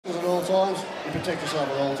You protect yourself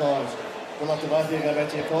at all times. Good luck to both of you. Go back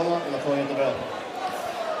to your corner and I'll call you at the bell.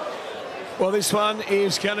 Well, this one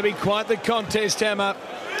is going to be quite the contest, Hammer.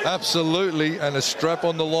 Absolutely, and a strap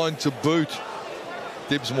on the line to boot.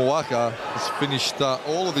 Dibs Mwaka has finished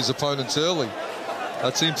all of his opponents early.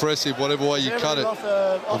 That's impressive, whatever way you cut it.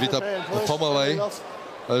 Vita, the Pomale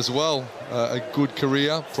as well, a good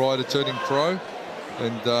career prior to turning pro,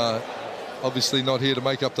 and obviously not here to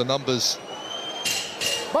make up the numbers.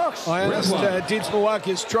 I asked Dibs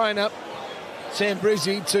Mwaka's trainer, Sam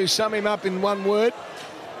Brizzy, to sum him up in one word.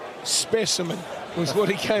 Specimen was what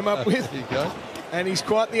he came up with. There you go. And he's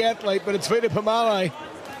quite the athlete, but it's Vita Pomale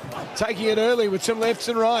taking it early with some lefts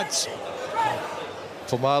and rights.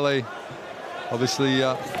 Pomale, obviously,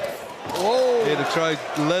 here to trade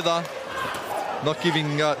leather, not giving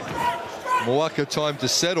Mwaka time to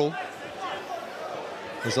settle.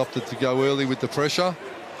 Has opted to go early with the pressure.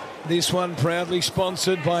 This one proudly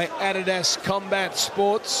sponsored by Adidas Combat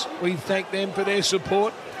Sports. We thank them for their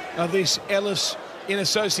support of this Ellis in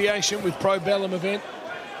association with Pro Bellum event.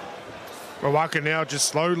 Mwaka now just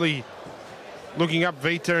slowly looking up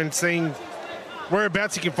Vita and seeing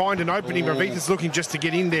whereabouts he can find an opening, but Vita's looking just to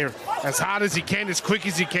get in there as hard as he can, as quick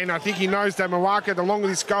as he can. I think he knows that Mwaka, the longer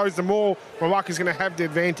this goes, the more Mwaka's going to have the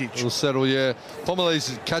advantage. Will settle, yeah.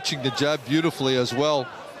 Pomale's catching the jab beautifully as well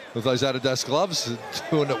with those Adidas gloves,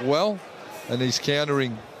 doing it well, and he's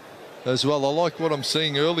countering as well. I like what I'm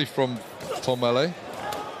seeing early from Pomale.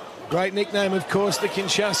 Great nickname, of course, the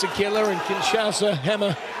Kinshasa Killer, and Kinshasa,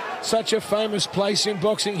 Hammer, such a famous place in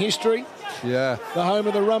boxing history. Yeah. The home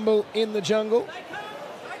of the Rumble in the jungle.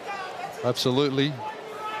 Absolutely.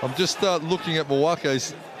 I'm just looking at Mwaka.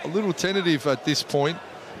 He's a little tentative at this point,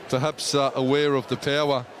 perhaps aware of the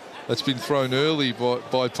power that's been thrown early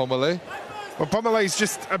by Pomale. Well, Pomale's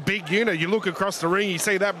just a big unit. You look across the ring, you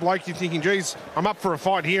see that bloke, you're thinking, geez, I'm up for a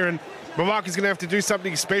fight here, and Mwaka's going to have to do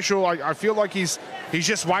something special. I feel like he's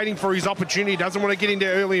just waiting for his opportunity. He doesn't want to get in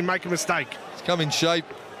there early and make a mistake. He's come in shape,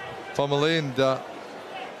 Pomale,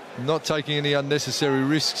 and not taking any unnecessary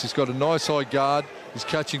risks. He's got a nice high guard. He's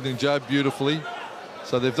catching the jab beautifully.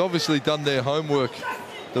 So they've obviously done their homework,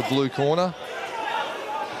 the blue corner.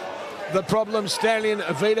 The problem stallion,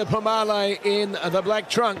 Vita Pomale in the black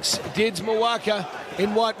trunks. Dibs Mwaka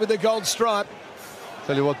in white with a gold stripe.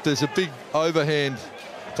 Tell you what, there's a big overhand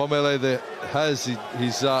Pomale there has.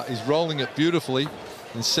 He's rolling it beautifully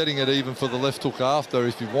and setting it even for the left hook after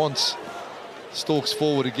if he wants. Stalks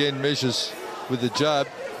forward again, measures with the jab.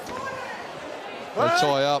 They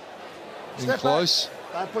tie up in close.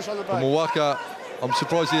 Push on the Mwaka, I'm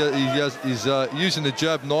surprised he's using the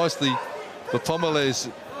jab nicely, but Pomale is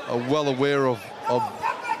well aware of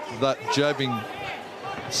that jabbing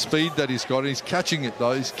speed that he's got. He's catching it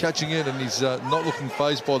though. He's catching it, and he's not looking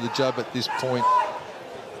fazed by the jab at this point.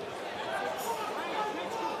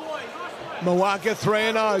 Mwaka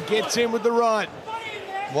 3-0, gets in with the right.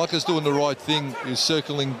 Mwaka's doing the right thing. He's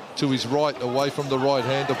circling to his right, away from the right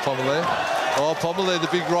hand of Pomale. Oh, Pomale, the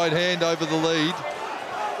big right hand over the lead.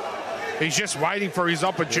 He's just waiting for his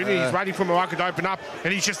opportunity. He's waiting for Mwaka to open up,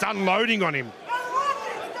 and he's just unloading on him.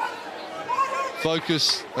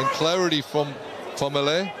 Focus and clarity from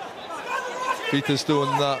Pomale. Vita's doing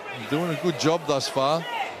a good job thus far.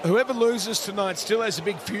 Whoever loses tonight still has a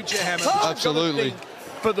big future, Hammer. Absolutely.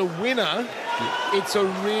 For the winner, it's a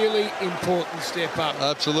really important step up.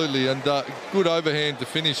 Absolutely, and good overhand to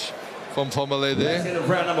finish from Pomale there.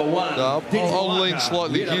 Round number one. I'll lean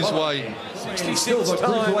slightly his way. 66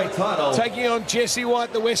 time, taking on Jesse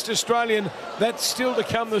White, the West Australian. That's still to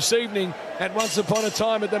come this evening at Once Upon a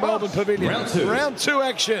Time at the Melbourne Pavilion. Round two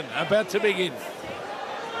action about to begin.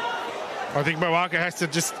 I think Mwaka has to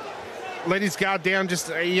just let his guard down.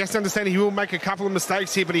 He has to understand he will make a couple of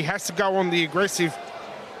mistakes here, but he has to go on the aggressive.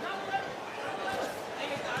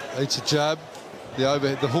 It's a jab.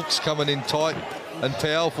 The hook's coming in tight and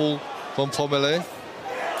powerful from Pomale.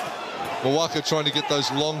 Mwaka trying to get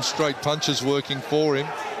those long, straight punches working for him.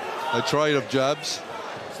 A trade of jabs.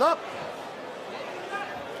 Stop.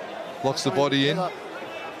 Locks the body in.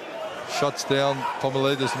 Shuts down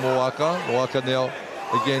Pomale. There's Mwaka. Mwaka now,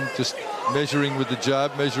 again, just measuring with the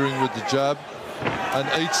jab,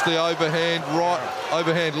 and eats the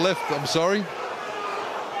overhand left, I'm sorry.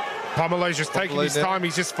 Pomale's just taking his time.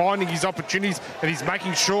 He's just finding his opportunities, and he's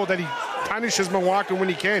making sure that he punishes Mwaka when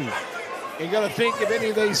he can. You've got to think if any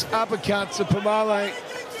of these uppercuts that Pomale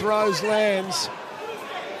throws lands,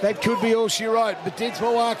 that could be all she wrote. But Dibs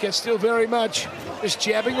Mwaka still very much just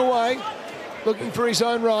jabbing away, looking for his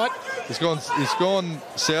own right. He's gone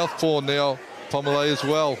southpaw now, Pomale as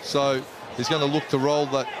well. So he's going to look to roll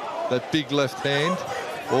that big left hand.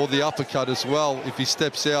 or the uppercut as well if he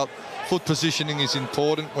steps out. Foot positioning is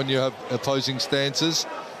important when you have opposing stances.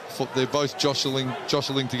 They're both jostling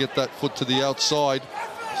to get that foot to the outside,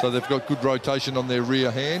 so they've got good rotation on their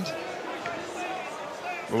rear hand.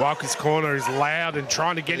 Mwaka's corner is loud and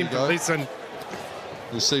trying to get him to listen.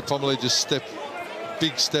 You see Pomale just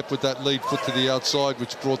big step with that lead foot to the outside,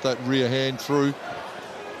 which brought that rear hand through.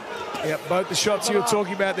 Yep, both the shots you were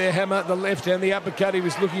talking about there, Hammer, the left and the uppercut he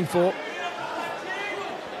was looking for.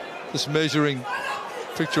 Just measuring,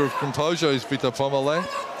 picture of composure is Vita Pomale.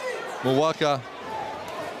 Mwaka,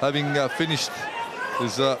 having finished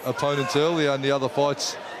his opponents earlier in the other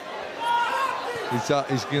fights,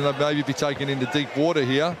 he's going to maybe be taken into deep water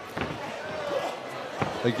here.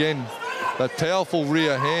 Again, that powerful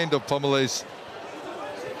rear hand of Pomale's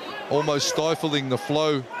almost stifling the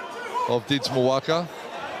flow of Dids Mwaka.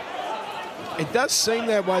 It does seem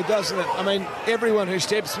that way, doesn't it? I mean, everyone who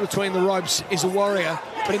steps between the ropes is a warrior,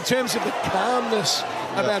 but in terms of the calmness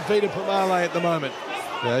about Vita Pomale at the moment.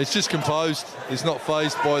 Yeah, he's just composed. He's not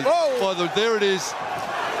fazed by the... There it is.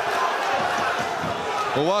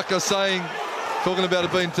 Mwaka saying, talking about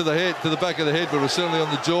it being to the back of the head, but it was certainly on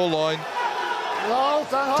the jawline.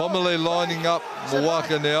 Pomale lining up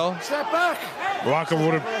Mwaka now. Step back. Mwaka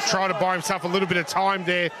would have tried to buy himself a little bit of time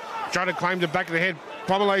there, trying to claim the back of the head.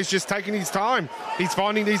 Pomale's just taking his time. He's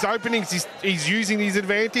finding these openings. He's using his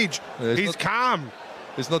advantage. Yeah, he's calm.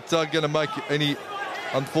 He's not going to make any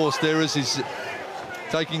unforced errors. He's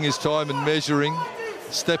taking his time and measuring,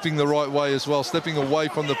 stepping the right way as well, stepping away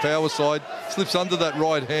from the power side. Slips under that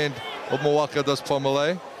right hand of Mwaka, does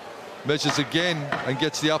Pomale. Measures again and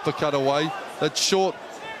gets the uppercut away. That short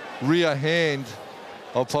rear hand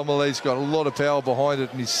of Pomale's got a lot of power behind it,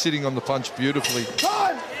 and he's sitting on the punch beautifully.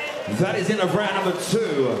 That is in of round number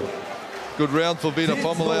 2. Good round for Vita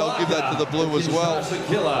Pomale. I'll give that to the blue as well.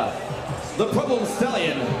 The problem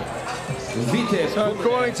stallion, Vita. So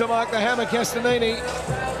according to Mike the Hammer Castanini,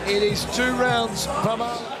 it is 2 rounds,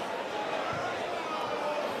 Pomale.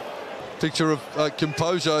 Picture of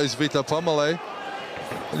composure is Vita Pomale.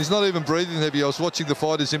 And he's not even breathing heavy. I was watching the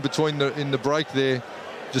fighters in between in the break there,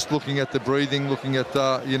 just looking at the breathing, looking at,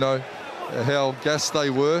 you know, how gassed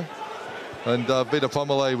they were. And Vita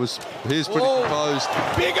Pomale he's pretty composed.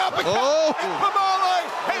 Big uppercut! Oh! Pomale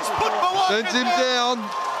has put Mwaka sends him down.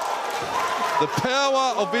 The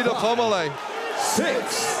power of Vita Pomale.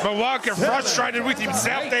 6. Mwaka frustrated with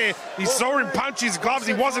himself there. He saw him punch his gloves.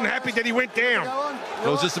 He wasn't happy that he went down. I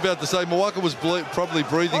was just about to say, Mwaka was probably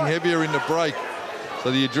breathing heavier in the break. So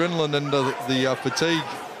the adrenaline and the fatigue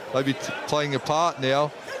maybe playing a part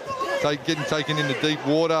now. Getting taken into deep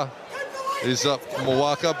water is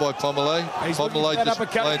Mwaka by Pomale. Pomale just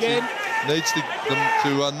needs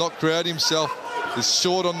to not crowd himself. Is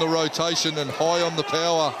short on the rotation and high on the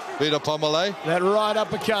power, Vita Pomale. That right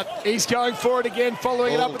uppercut. He's going for it again,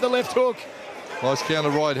 following it up with the left hook. Nice counter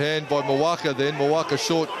right hand by Mwaka then. Mwaka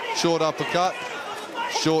short uppercut.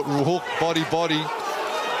 Short hook, body.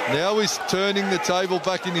 Now he's turning the table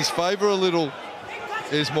back in his favour a little,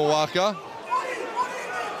 is Mwaka.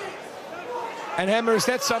 And Hammer, is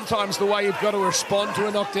that sometimes the way you've got to respond to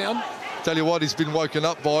a knockdown? Tell you what, he's been woken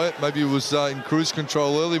up by it. Maybe he was in cruise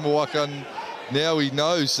control early, Mwaka, and now he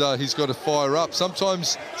knows he's got to fire up.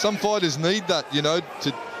 Sometimes some fighters need that, you know,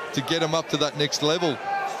 to get them up to that next level.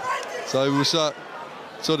 So he was sort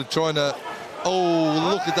of trying to... Oh,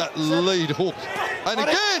 look at that lead hook. And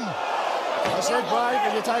again! I said break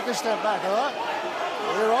and you take a step back, all right?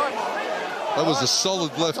 You're right. That was a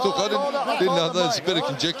solid left hook. I didn't know. There's a bit of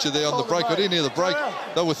conjecture there on the break. I didn't hear the break.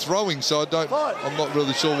 They were throwing, so I'm not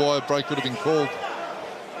really sure why a break would have been called.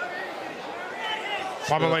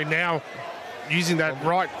 Pomale now using that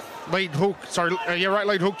right lead hook, right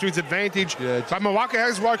lead hook to his advantage. Yeah, but Mwaka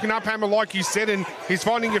has woken up, Hammer, like you said, and he's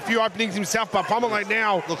finding a few openings himself, but Pomale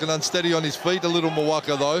now... Looking unsteady on his feet, a little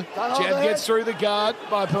Mwaka, though. Jab gets through the guard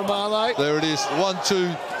by Pomale. There it is.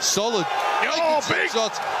 1-2, solid. Big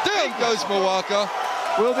shots. Down goes Mwaka.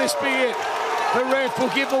 Will this be it? The ref will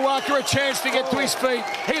give Mwaka a chance to get to his feet.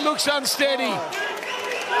 He looks unsteady.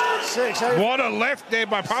 6. What a left there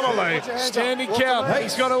by Pomale. Standing count.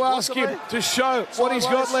 He's got to ask him to show what he's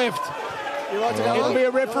got left. It'll be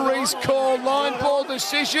a referee's call, line ball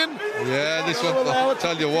decision. Yeah, this one, I'll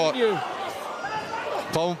tell you what.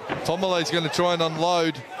 Pomale's going to try and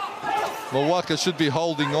unload. Mwaka should be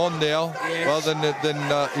holding on now, rather than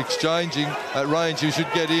exchanging at range. He should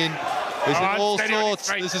get in. He's in all sorts.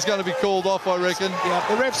 This is going to be called off, I reckon. Yeah,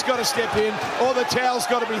 the ref's got to step in, or the towel's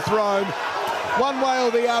got to be thrown. One way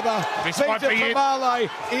or the other. Vita Pomale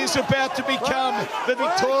is about to become the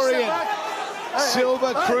Victorian.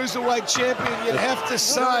 silver cruiserweight champion, you'd have to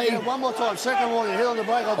say. One more time, second one, you hit on the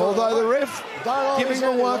brake. Although the ref giving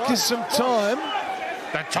Mwaka some time.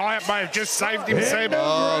 That tie-up may have just saved him, Seb.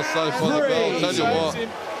 Oh, so funny, I'll tell you what.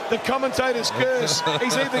 The commentator's curse.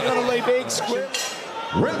 He's either going to leave eggs square.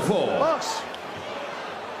 Red 4. Box.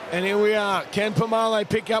 And here we are. Can Pomale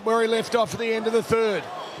pick up where he left off at the end of the third?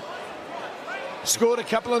 Scored a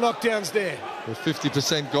couple of knockdowns there. With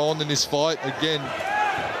 50% gone in this fight. Again,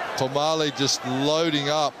 Pomale just loading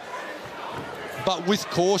up. But with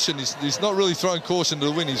caution. He's not really throwing caution to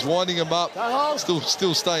the wind. He's winding him up.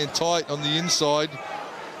 Still staying tight on the inside.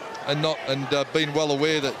 And being well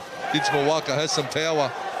aware that Dids Mwaka has some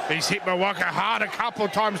power. He's hit Mwaka hard a couple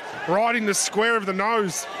of times, right in the square of the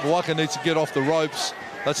nose. Mwaka needs to get off the ropes.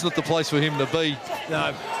 That's not the place for him to be.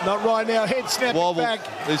 No, not right now. Head snapping back.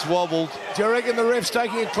 He's wobbled. Do you reckon the ref's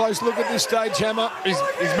taking a close look at this stage, Hammer? He's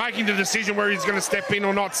making the decision where he's going to step in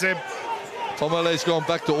or not, Seb. Pomale's gone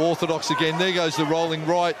back to orthodox again. There goes the rolling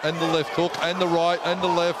right and the left hook and the right and the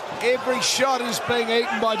left. Every shot is being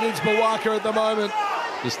eaten by Dids Mwaka at the moment.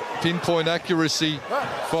 Just pinpoint accuracy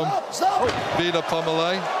from Vita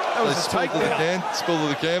Pomale. That was a takedown. Spill to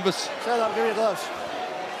the canvas. Stand up, give me your gloves.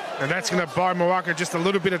 And that's going to buy Mwaka just a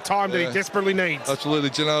little bit of time that he desperately needs.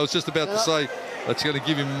 Absolutely, Gino. I was just about to say that's going to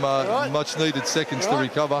give him much-needed seconds to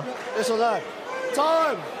recover. Yes or no?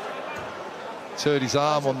 Time. It's hurt his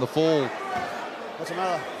arm on the fall. What's the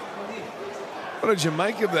matter? What did you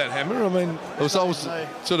make of that, Hammer? I mean, I was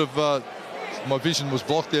sort of my vision was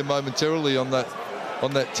blocked there momentarily on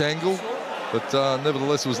that tangle, but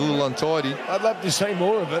nevertheless it was a little untidy. I'd love to see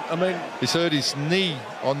more of it. I mean, he's hurt his knee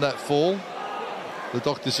on that fall. The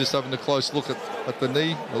doctor's just having a close look at the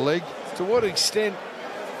knee, the leg. To what extent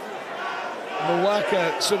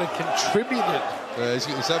Mwaka sort of contributed? Yeah, he's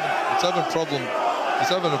having a problem. He's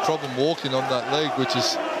having a problem walking on that leg, which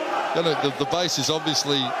is, the base is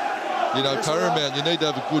obviously, paramount. You need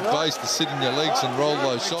to have a good base to sit in your legs and roll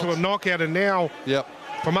those shots. To a knockout, and now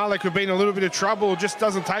Pomale could be in a little bit of trouble. Just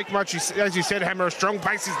doesn't take much. As you said, Hammer, a strong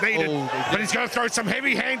base is needed. But he's going to throw some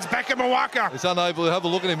heavy hands back at Mwaka. He's unable to have a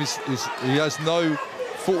look at him. He has no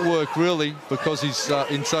footwork, really, because he's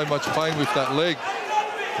in so much pain with that leg.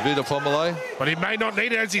 Vita Pomale. But he may not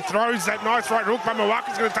need it as he throws that nice right hook, but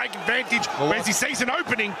Mwaka's going to take advantage as he sees an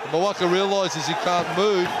opening. Mwaka realises he can't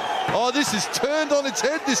move. Oh, this is turned on its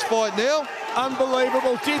head, this fight now.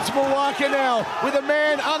 Unbelievable. Dids Mwaka now with a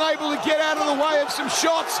man unable to get out of the way of some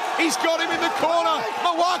shots. He's got him in the corner.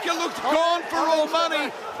 Mwaka looked gone for all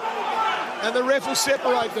money. And the ref will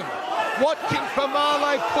separate them. What can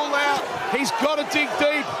Pomale pull out? He's got to dig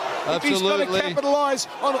deep. If he's got to capitalise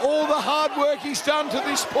on all the hard work he's done to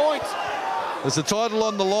this point. There's a title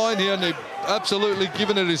on the line here, and they've absolutely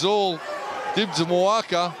given it his all. Dids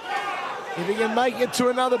Mwaka. If he can make it to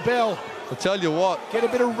another bell. I tell you what. Get a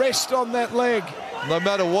bit of rest on that leg. No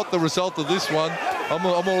matter what the result of this one, I'm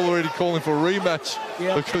already calling for a rematch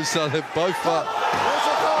because they're both...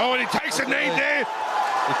 oh, and he takes a knee there.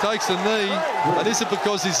 He takes a knee, and this is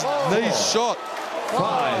because his knee's shot.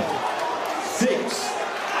 5, 6,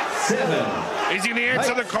 7. Is he going to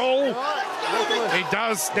answer the call? He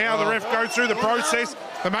does. Now the ref goes through the process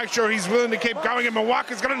to make sure he's willing to keep going, and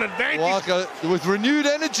Mwaka's got an advantage. Mwaka, with renewed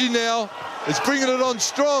energy now, is bringing it on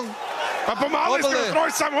strong. But Pomale's going to throw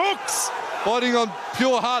some hooks. Fighting on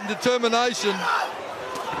pure heart and determination.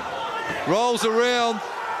 Rolls around.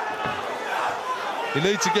 He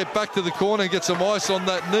needs to get back to the corner and get some ice on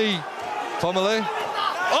that knee. Pomale.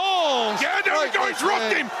 Oh! Yeah, there he goes. He's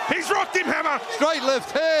rocked him. He's rocked him, Hammer. Straight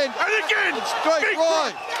left hand. And again. And straight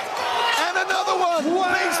right. And another one.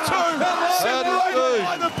 Wow. These two separated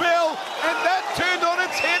by the bell. And that turned on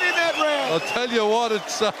its head in that round. I'll tell you what,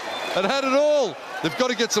 it had it all. They've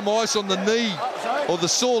got to get some ice on the knee or the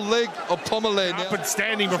sore leg of Pomale now. Up and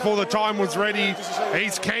standing before the time was ready.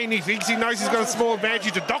 He's keen. He thinks he knows he's got a small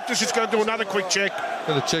advantage. The doctor's just going to do another quick check.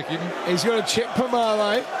 Going to check him. He's going to check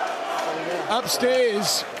Pomale.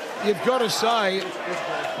 Upstairs, you've got to say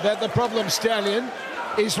that the problem stallion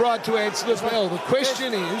is right to answer the bell. The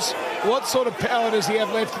question is, what sort of power does he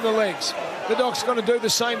have left in the legs? The doc's going to do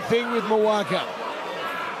the same thing with Mwaka.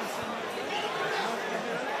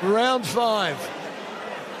 Round 5.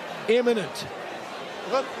 Imminent.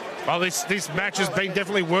 Well, this match has been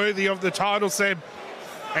definitely worthy of the title, Seb.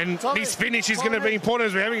 And this finish is going to be important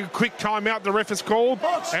as we're having a quick timeout. The ref has called,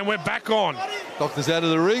 and we're back on. Doctor's out of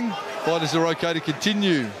the ring. Fighters are okay to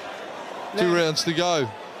continue. 2 rounds to go.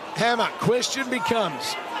 Hammer, question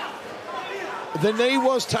becomes, the knee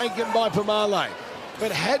was taken by Pomale,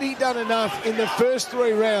 but had he done enough in the first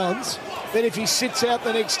 3 rounds that if he sits out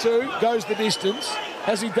the next 2, goes the distance,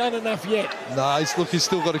 Has he done enough yet? No, he's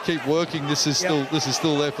still got to keep working. This is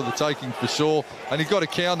still there for the taking for sure. And he's got to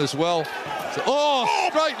count as well. So,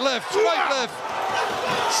 straight left.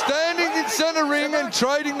 Standing in centre ring and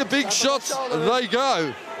trading the big shots. They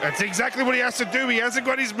go. That's exactly what he has to do. He hasn't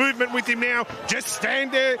got his movement with him now. Just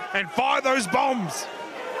stand there and fire those bombs.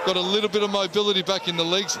 Got a little bit of mobility back in the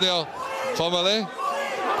legs now, Pomale.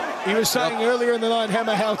 He was saying earlier in the night,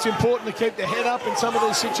 Hammer, how it's important to keep the head up in some of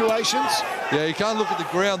these situations. Yeah, you can't look at the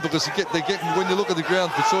ground because when you look at the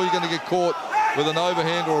ground, for sure you're going to get caught with an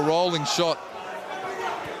overhand or a rolling shot.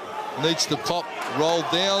 Needs to pop, roll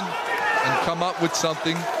down and come up with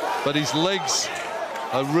something, but his legs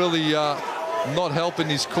are really not helping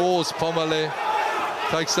his cause. Pomale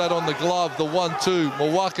takes that on the glove, the 1-2.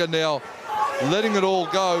 Mwaka now letting it all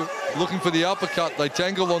go, looking for the uppercut. They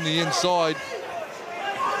tangle on the inside.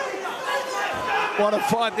 What a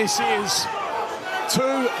fight this is.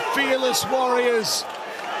 Two fearless warriors,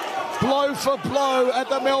 blow for blow at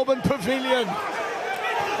the Melbourne Pavilion.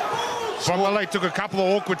 Pomale took a couple of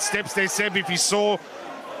awkward steps there, Seb. If you saw,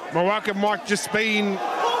 Mwaka might just be in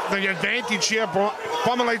the advantage here.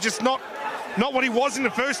 Pomale just not what he was in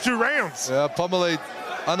the first 2 rounds. Yeah, Pomale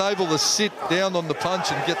unable to sit down on the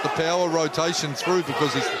punch and get the power rotation through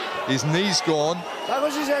because his knee's gone.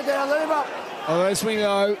 Push his head down, let him up. Well, as we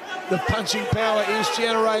know, the punching power is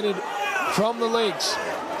generated from the legs.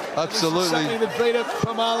 Absolutely. Something that Vita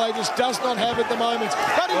Pomale just does not have at the moment.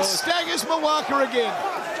 But it staggers Mwaka again.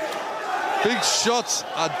 Big shots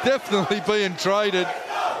are definitely being traded,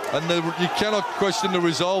 and you cannot question the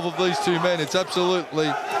resolve of these two men. It's absolute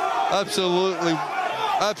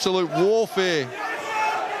warfare.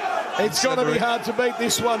 It's got to be hard to beat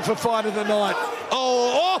this one for fight of the night.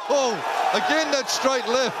 Again that straight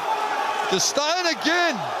left. To stay in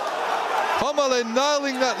again. Pomale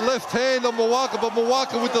nailing that left hand on Mwaka, but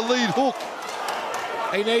Mwaka with the lead hook.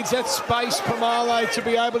 He needs that space, Pomale, to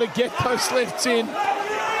be able to get those lefts in.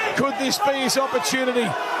 Could this be his opportunity?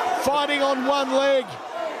 Fighting on one leg.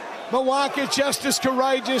 Mwaka just as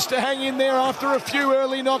courageous to hang in there after a few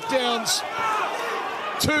early knockdowns.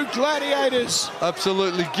 Two gladiators.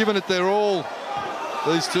 Absolutely giving it their all,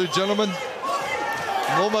 these two gentlemen.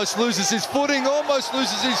 And almost loses his footing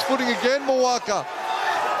again, Mwaka.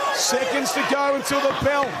 Seconds to go until the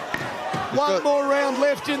bell. One more round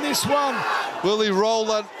left in this one. Will he roll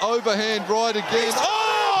that overhand right again?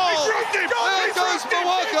 There goes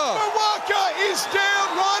Mwaka. Mwaka is down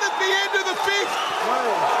right at the end of the 5th.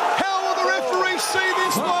 How will the referee see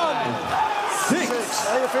this one? 6,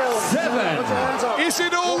 How you feeling? 7. Put your hands up. Is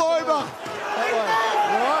it all over? That way.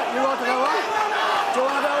 You all right? You like to go up? Do you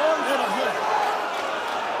want to go on?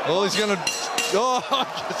 Well, he's going to...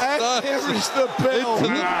 And there is the bell.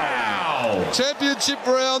 Wow. Championship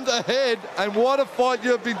round ahead, and what a fight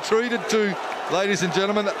you have been treated to, ladies and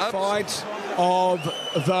gentlemen. Fight of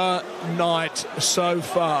the night so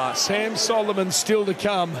far. Sam Solomon still to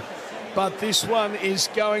come, but this one is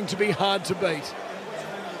going to be hard to beat.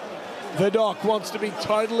 The doc wants to be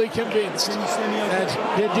totally convinced that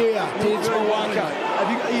Dids Mwaka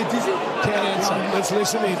Are you dizzy? can answer. Let's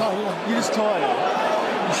listen in. You're just tired.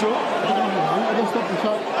 You sure? I'm going to stop the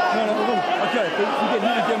show. No. Okay, but if you get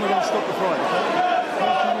hit again, we're going to stop the fight.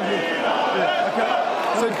 Yeah, okay.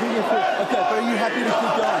 So, okay, but are you happy to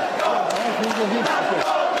keep going? Okay.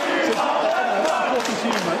 So, talking to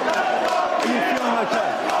you, mate. Are you feeling okay?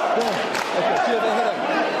 Okay, do you have a headache?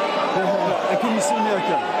 And can you see me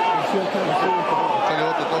okay? Tell you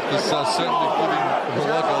what, the doctor's certainly giving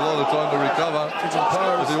Mwaka a lot of time to recover.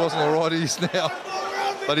 If he wasn't all right, he's now.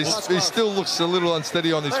 But he still looks a little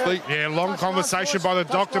unsteady on his feet. Yeah, long conversation by the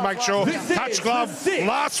doctor. Make sure. Touch glove.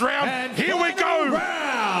 Last round. Here we go.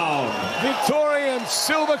 Victorian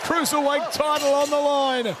silver cruiserweight title on the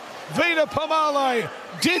line. Vita Pomale,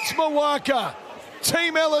 Dids Mwaka,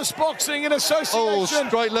 Team Ellis Boxing in association. Oh,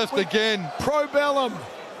 straight left again. Probellum.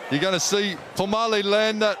 You're going to see Pomale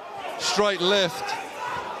land that straight left.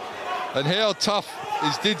 And how tough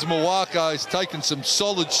is Dids Mwaka? He's taken some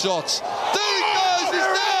solid shots. There he goes, he's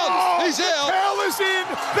down, he's out. The towel is in,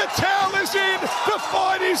 the towel is in, the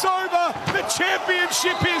fight is over, the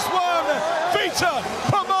championship is won. Vita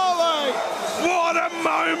Pomale. What a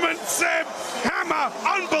moment, Seb. Hammer,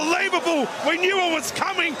 unbelievable. We knew it was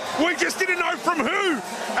coming. We just didn't know from who.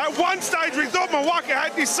 At one stage, we thought Mwaka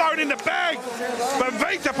had this sewn in the bag. But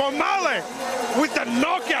Vita Pomale with the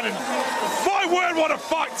knockout. And my word, what a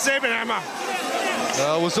fight, Seb and Hammer.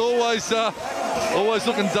 It was always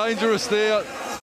looking dangerous there.